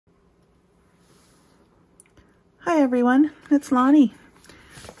Hi everyone, it's Lonnie.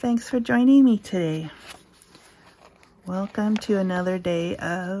 Thanks for joining me today. Welcome to another day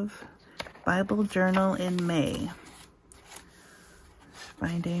of Bible Journal in May. Just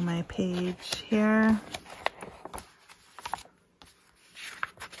finding my page here.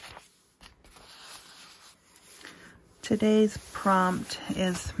 Today's prompt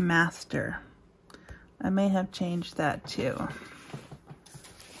is Master. I may have changed that too.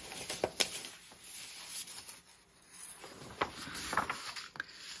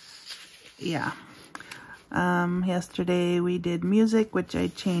 Yeah. Yesterday we did music, which I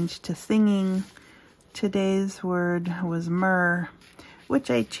changed to singing. Today's word was myrrh, which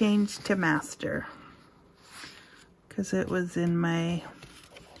I changed to master because it was in my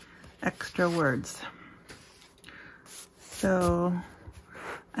extra words. So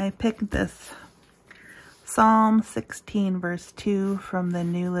I picked this Psalm 16 verse 2 from the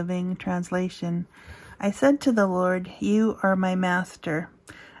New Living Translation. I said to the Lord, "You are my master.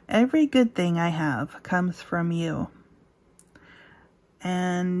 Every good thing I have comes from you."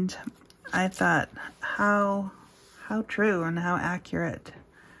 And I thought, how true and how accurate.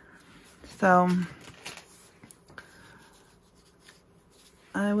 So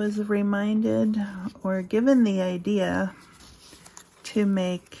I was reminded or given the idea to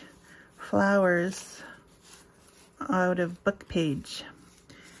make flowers out of book page.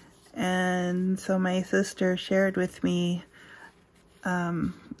 And so my sister shared with me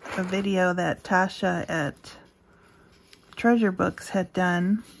a video that Tasha at Treasure Books had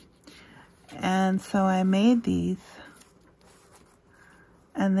done, and so I made these,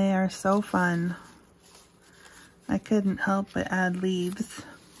 and they are so fun. I couldn't help but add leaves,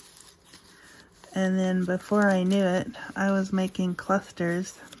 and then before I knew it, I was making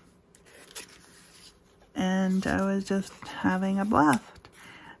clusters, and I was just having a blast,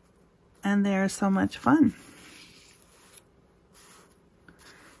 and they are so much fun.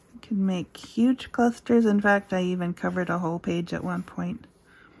 Can make huge clusters. In fact, I even covered a whole page at one point.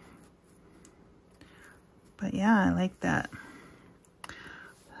 But yeah, I like that.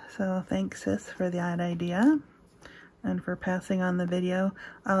 So thanks, sis, for that idea and for passing on the video.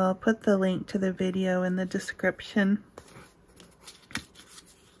 I'll put the link to the video in the description.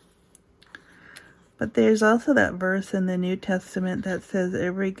 But there's also that verse in the New Testament that says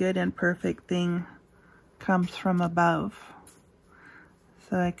every good and perfect thing comes from above.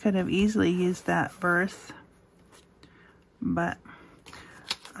 So I could have easily used that verse, but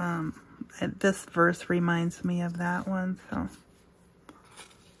this verse reminds me of that one. So,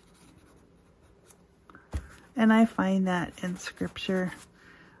 and I find that in Scripture,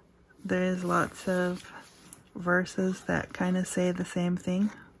 there's lots of verses that kind of say the same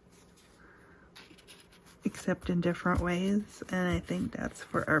thing, except in different ways, and I think that's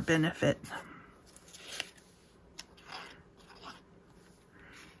for our benefit.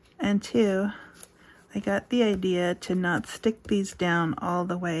 And two, I got the idea to not stick these down all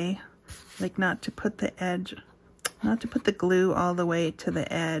the way, like not to put the edge, not to put the glue all the way to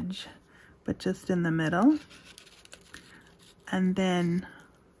the edge, but just in the middle. And then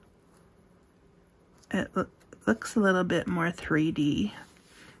it looks a little bit more 3D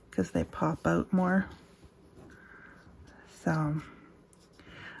because they pop out more. So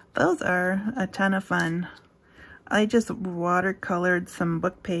those are a ton of fun. I just watercolored some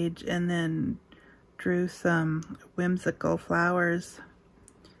book page and then drew some whimsical flowers.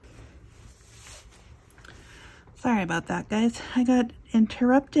 Sorry about that, guys. I got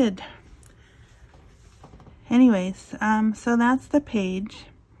interrupted. Anyways, so that's the page.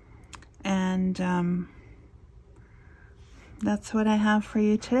 And that's what I have for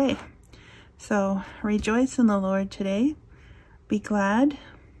you today. So rejoice in the Lord today. Be glad.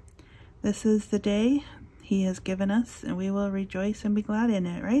 This is the day He has given us, and we will rejoice and be glad in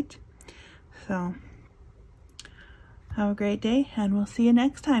it, right? So, have a great day, and we'll see you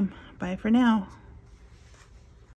next time. Bye for now.